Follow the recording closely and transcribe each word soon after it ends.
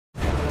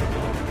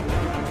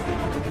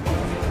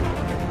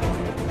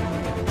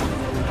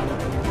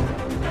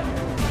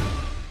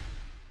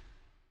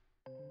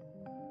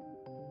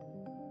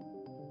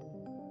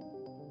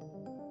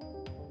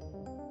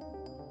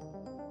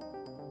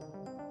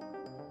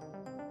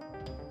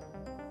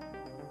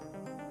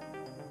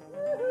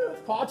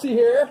Pottsy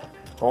here.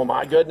 Oh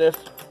my goodness.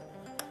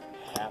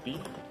 Happy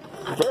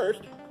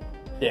first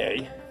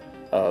day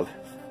of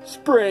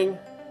spring.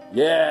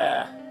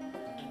 Yeah.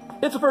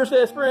 It's the first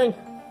day of spring.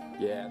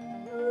 Yeah.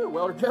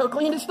 Welder Joe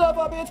cleaned his stuff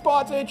up. It's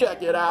Pottsy.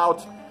 Check it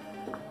out.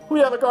 We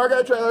have a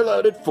cargo trailer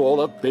loaded full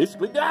of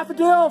basically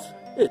daffodils.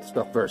 It's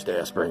the first day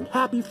of spring.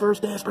 Happy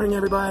first day of spring,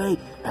 everybody.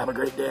 Have a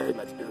great day.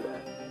 Let's do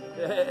that.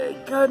 Hey,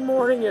 good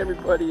morning,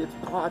 everybody. It's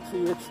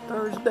Pottsy. It's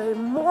Thursday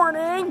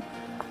morning.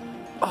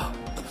 Oh,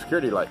 the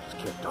security light just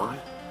kicked on.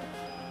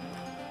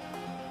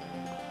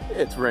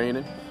 It's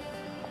raining.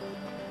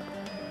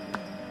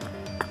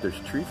 There's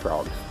tree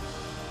frogs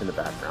in the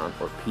background,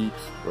 or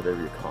peeps,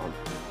 whatever you call them.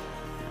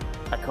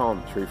 I call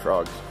them tree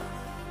frogs.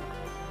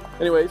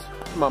 Anyways,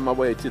 I'm on my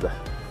way to the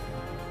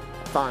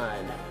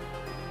fine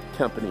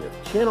company of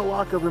Channel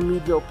Lock over in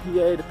Meadville,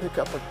 PA to pick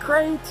up a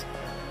crate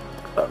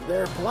of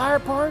their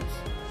plier parts.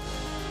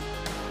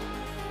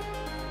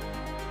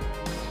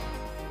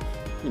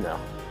 You know,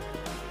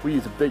 we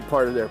use a big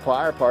part of their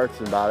plier parts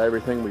in about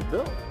everything we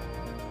build.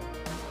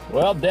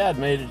 Well, Dad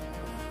made it.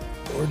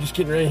 We're just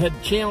getting ready to head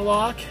to Channel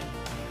Lock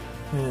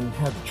and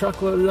have the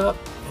truck loaded up.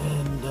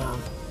 And did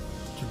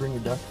you bring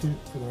your duck suit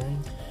for the rain?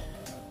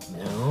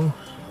 No,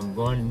 I'm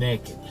going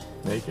naked.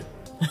 Naked?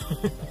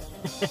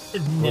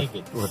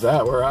 Naked. With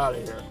that, we're out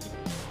of here.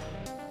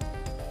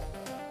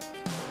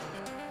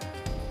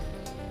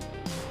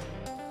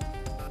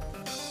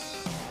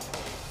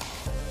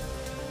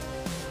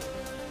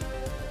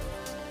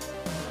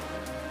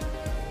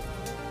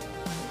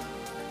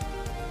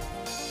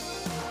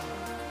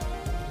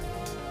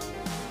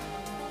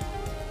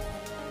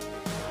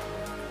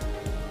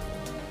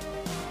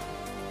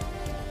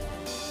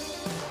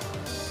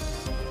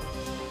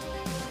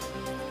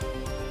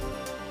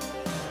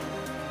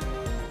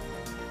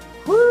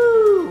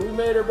 Woo! We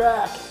made her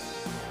back.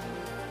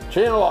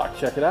 Channel Lock,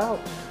 check it out.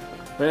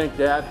 I think,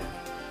 Dad,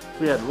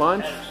 we had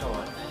lunch.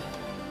 Excellent.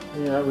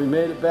 Yeah, we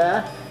made it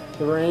back.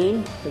 The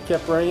rain, it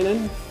kept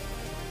raining.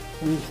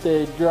 We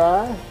stayed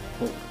dry.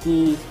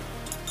 These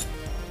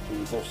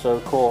are so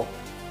cool.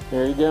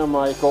 There you go,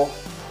 Michael.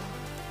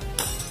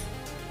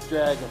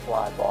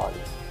 Dragonfly bodies.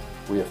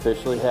 We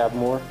officially have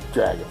more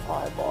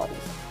dragonfly bodies.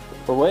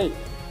 But wait,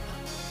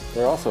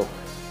 they're also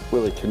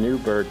Willie Canoe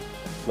Bird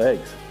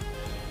legs.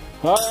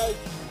 All right.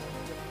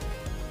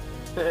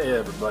 Hey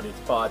everybody, it's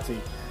Pottsy.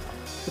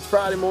 It's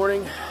Friday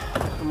morning.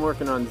 I'm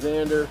working on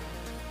Xander.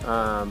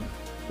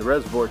 The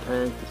reservoir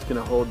tank is going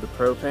to hold the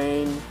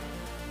propane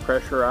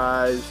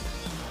pressurized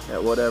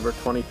at whatever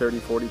 20, 30,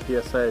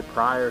 40 psi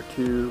prior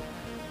to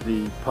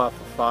the puff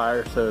of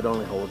fire, so it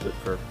only holds it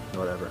for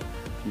whatever,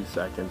 a few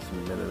seconds, a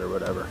minute or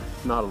whatever.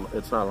 It's not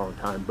a long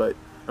time, but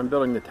I'm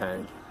building the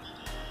tank,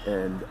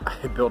 and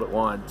I built it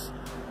once,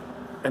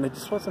 and I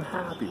just wasn't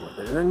happy with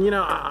it. And then, you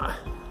know,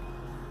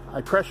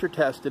 I pressure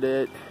tested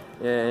it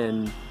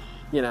and,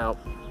 you know,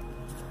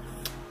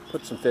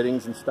 put some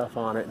fittings and stuff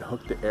on it and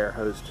hooked the air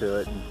hose to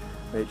it and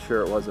made sure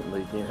it wasn't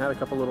leaking. It had a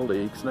couple little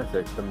leaks and I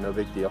fixed them, no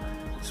big deal.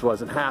 Just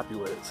wasn't happy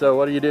with it. So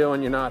what do you do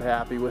when you're not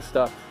happy with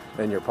stuff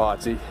and your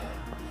Pottsy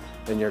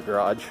in your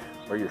garage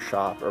or your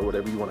shop or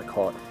whatever you want to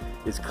call it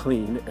is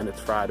clean and it's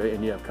Friday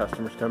and you have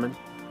customers coming?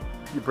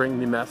 You bring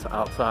the mess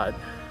outside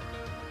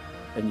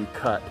and you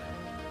cut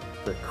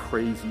the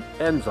crazy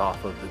ends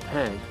off of the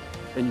tank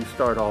and you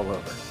start all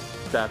over.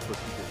 That's what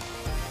you do.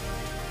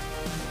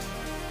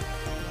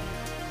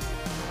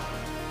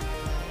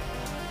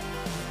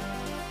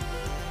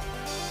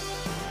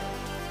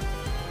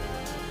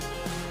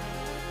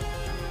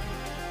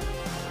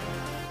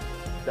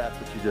 That's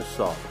what you just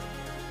saw. All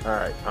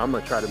right, I'm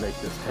gonna try to make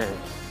this tank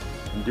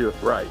and do it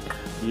right.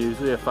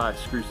 Usually if I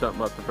screw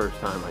something up the first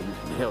time, I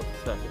usually nail it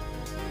the second.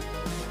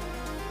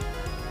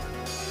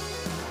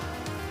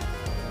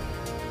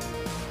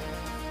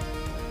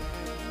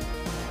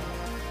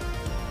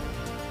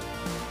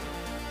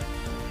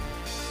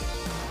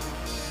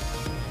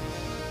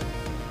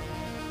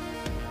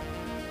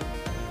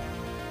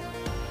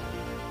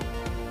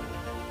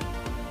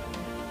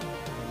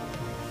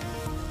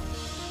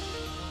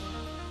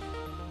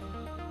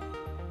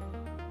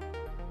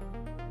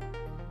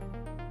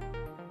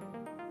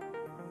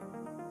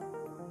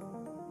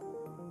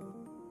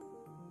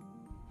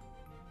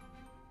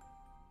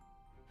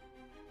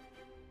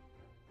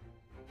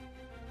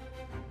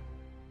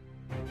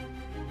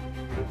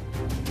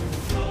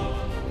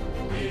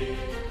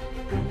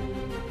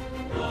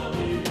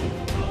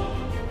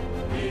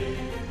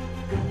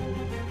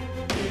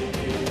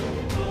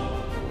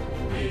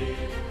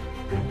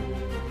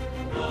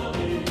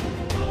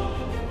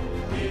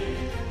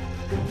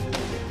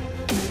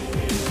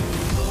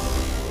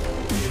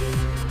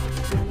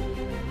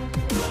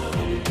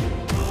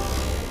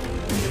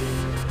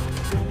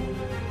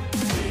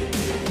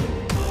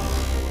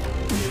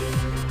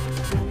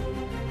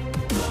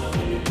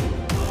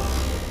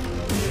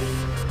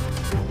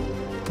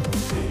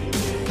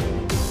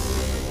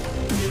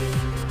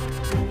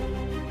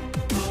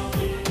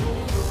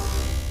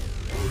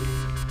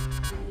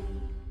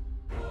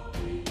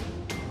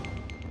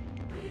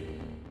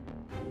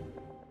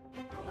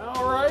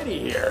 Alrighty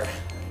here.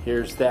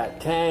 Here's that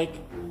tank.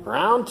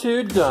 Round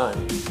 2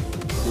 done.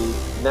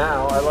 See,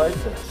 now I like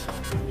this.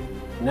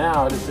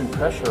 Now it has been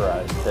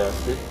pressurized,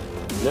 tested.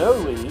 No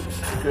leaks,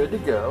 good to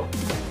go.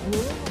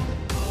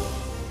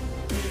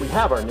 We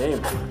have our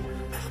name on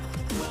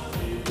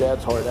it.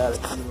 Dad's hard at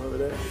it over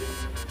there.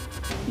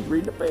 He's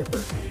reading the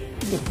paper.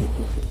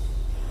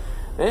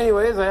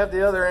 Anyways, I have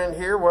the other end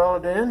here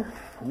welded in.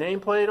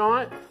 Nameplate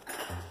on it.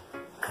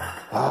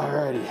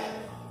 Alrighty.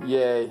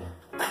 Yay.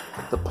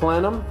 The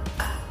plenum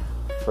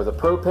for the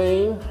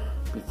propane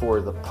before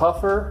the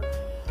puffer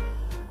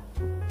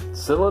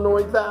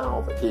solenoid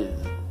valve is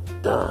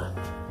done.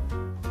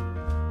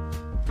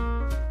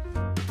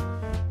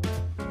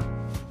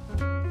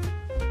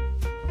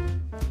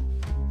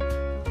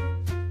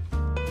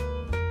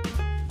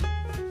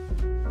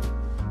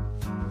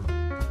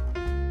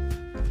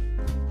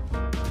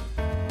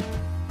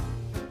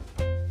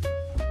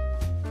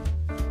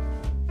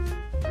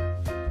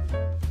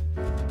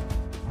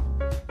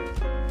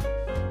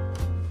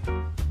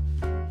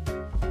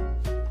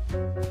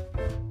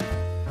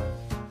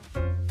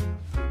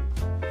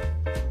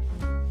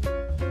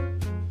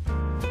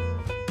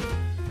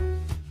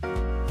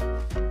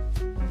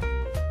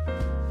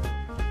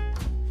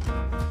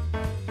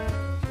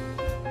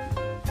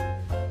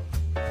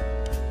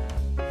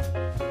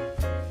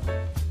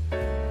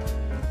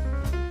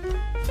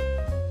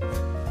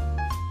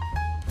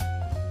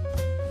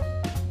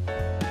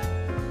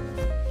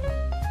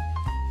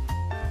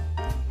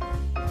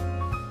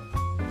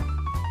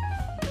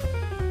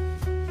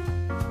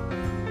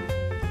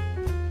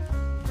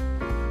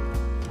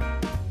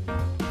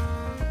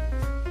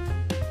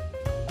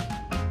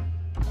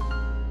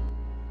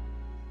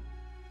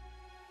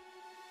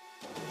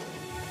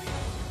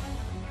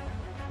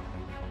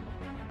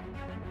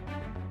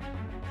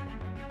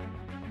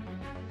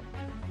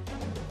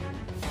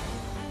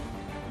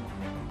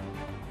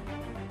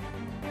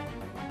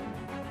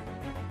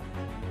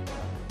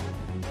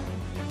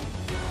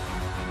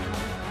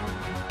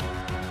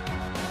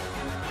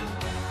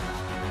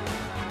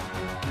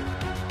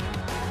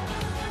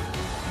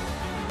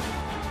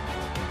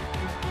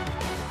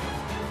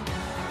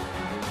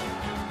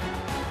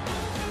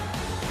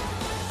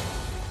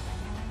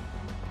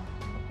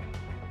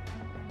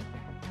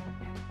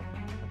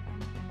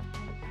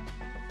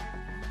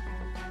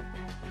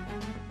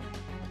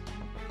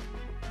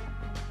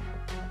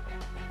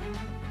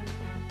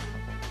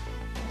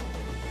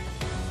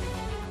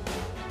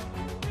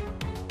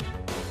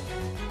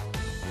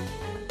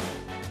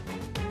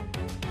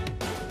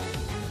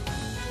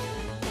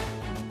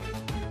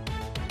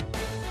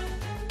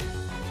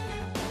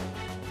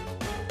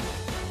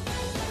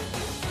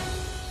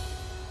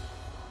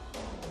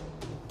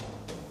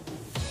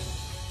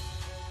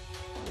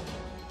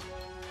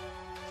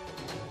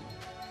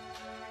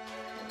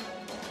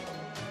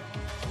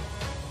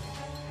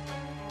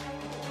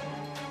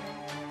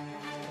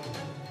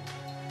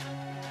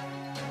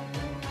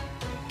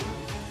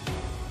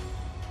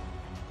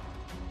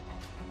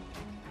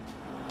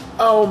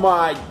 Oh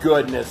my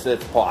goodness,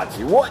 it's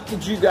Pottsy. What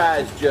did you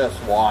guys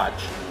just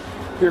watch?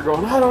 You're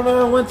going, I don't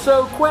know, it went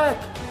so quick.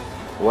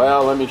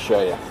 Well, let me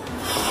show you.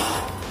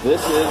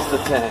 This is the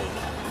tank.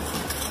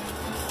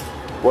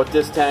 What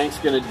this tank's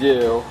gonna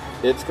do,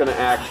 it's gonna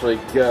actually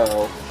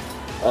go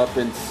up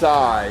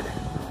inside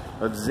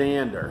of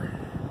Xander,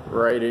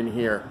 right in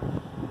here.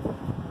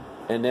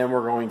 And then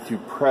we're going to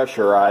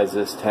pressurize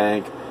this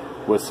tank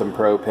with some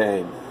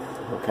propane,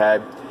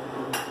 okay?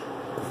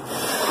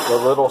 The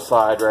little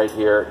side right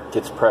here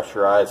gets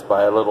pressurized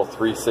by a little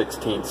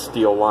 3/16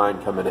 steel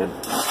line coming in.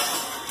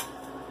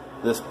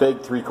 This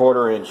big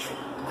 3/4 inch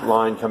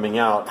line coming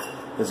out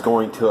is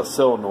going to a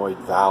solenoid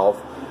valve,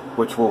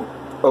 which will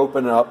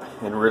open up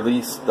and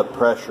release the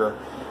pressure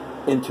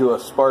into a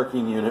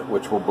sparking unit,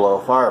 which will blow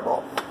a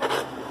fireball.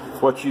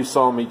 What you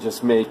saw me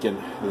just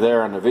making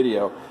there on the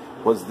video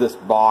was this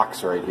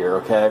box right here,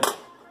 okay?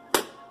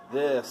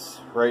 This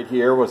right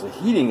here was a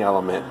heating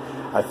element.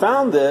 I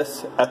found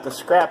this at the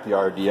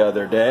scrapyard the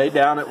other day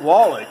down at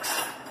Wallach's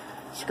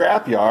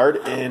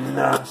scrapyard in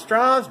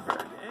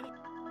Strasbourg.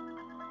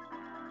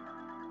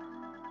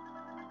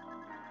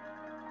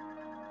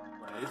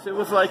 It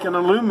was like an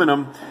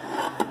aluminum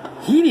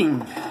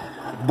heating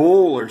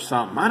bowl or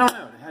something. I don't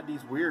know. It had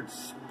these weird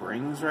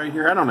springs right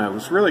here. I don't know. It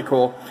was really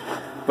cool.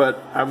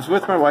 But I was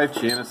with my wife,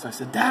 Janice. I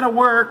said, that'll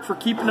work for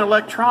keeping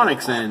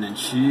electronics in. And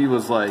she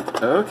was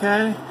like,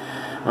 okay.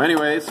 Well,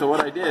 anyway, so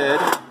what I did,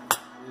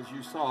 as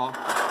you saw,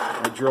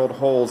 I drilled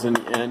holes in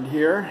the end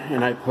here,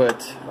 and I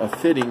put a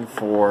fitting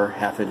for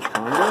 1/2 inch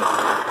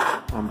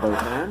conduit on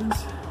both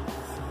ends.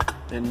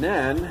 And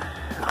then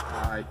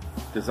I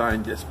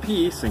designed this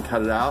piece and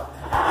cut it out,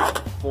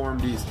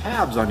 formed these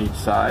tabs on each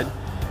side,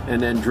 and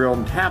then drilled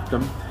and tapped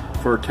them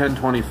for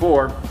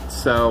 1024.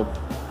 So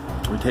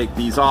we take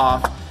these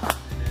off,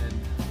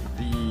 and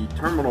then the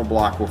terminal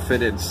block will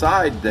fit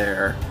inside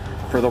there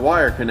for the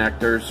wire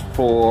connectors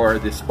for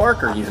the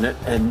sparker unit,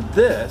 and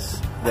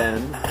this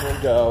then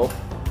will go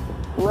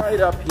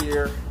right up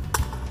here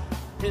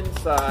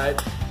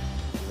inside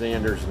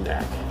Xander's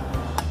neck.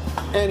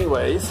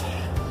 Anyways,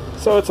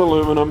 so it's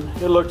aluminum.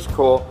 It looks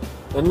cool.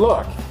 And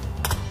look,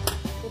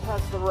 it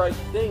has the right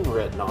thing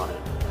written on it.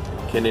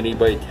 Can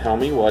anybody tell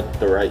me what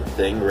the right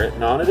thing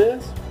written on it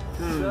is?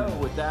 So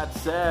with that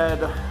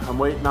said, I'm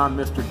waiting on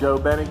Mr. Joe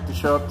Bennick to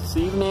show up this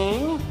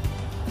evening.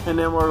 And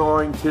then we're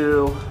going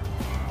to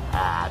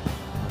add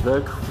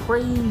the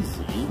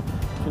crazy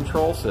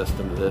control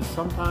system to this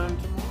sometime.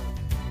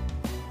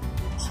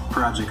 It's a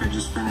project I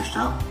just finished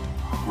up,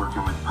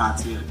 working with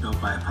Pottsy,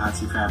 built by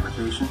Pottsy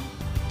Fabrication.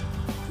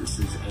 This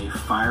is a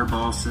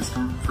fireball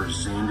system for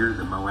Xander,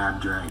 the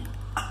Moab dragon.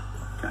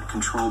 Got a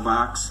control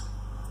box,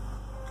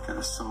 got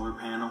a solar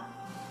panel,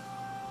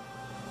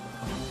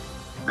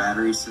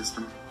 battery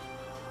system,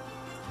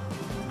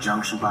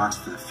 junction box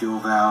for the fuel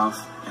valve,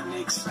 and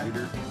the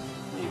exciter.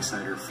 The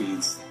exciter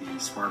feeds the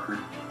sparker.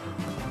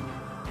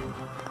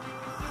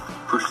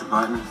 Push the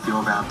button,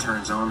 fuel valve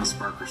turns on, the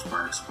sparker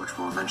sparks, which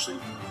will eventually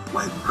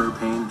light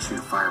propane and shoot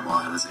a fireball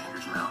out of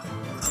Xander's mouth.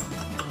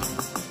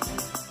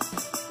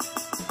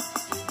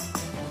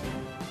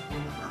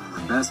 And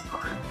the best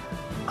part,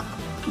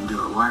 you can do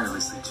it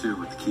wirelessly too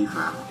with the key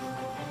fob.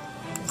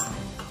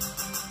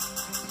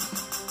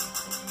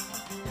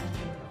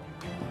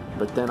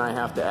 But then I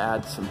have to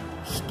add some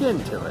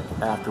skin to it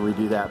after we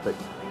do that. But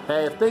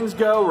hey, if things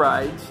go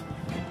right,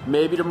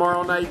 maybe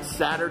tomorrow night,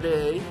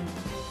 Saturday,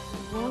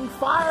 blowing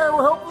fire.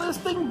 We hope this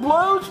thing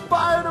blows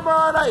fire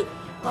tomorrow night.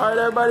 All right,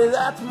 everybody,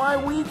 that's my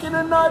week in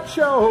a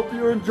nutshell. Hope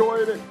you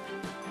enjoyed it.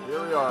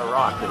 Here we are,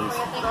 Rockies.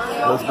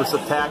 Elizabeth's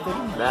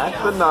attacking Mac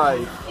the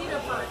knife.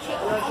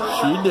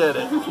 She did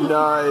it.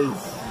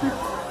 Nice.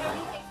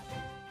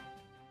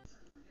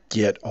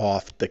 Get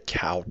off the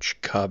couch,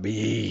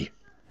 Cubby.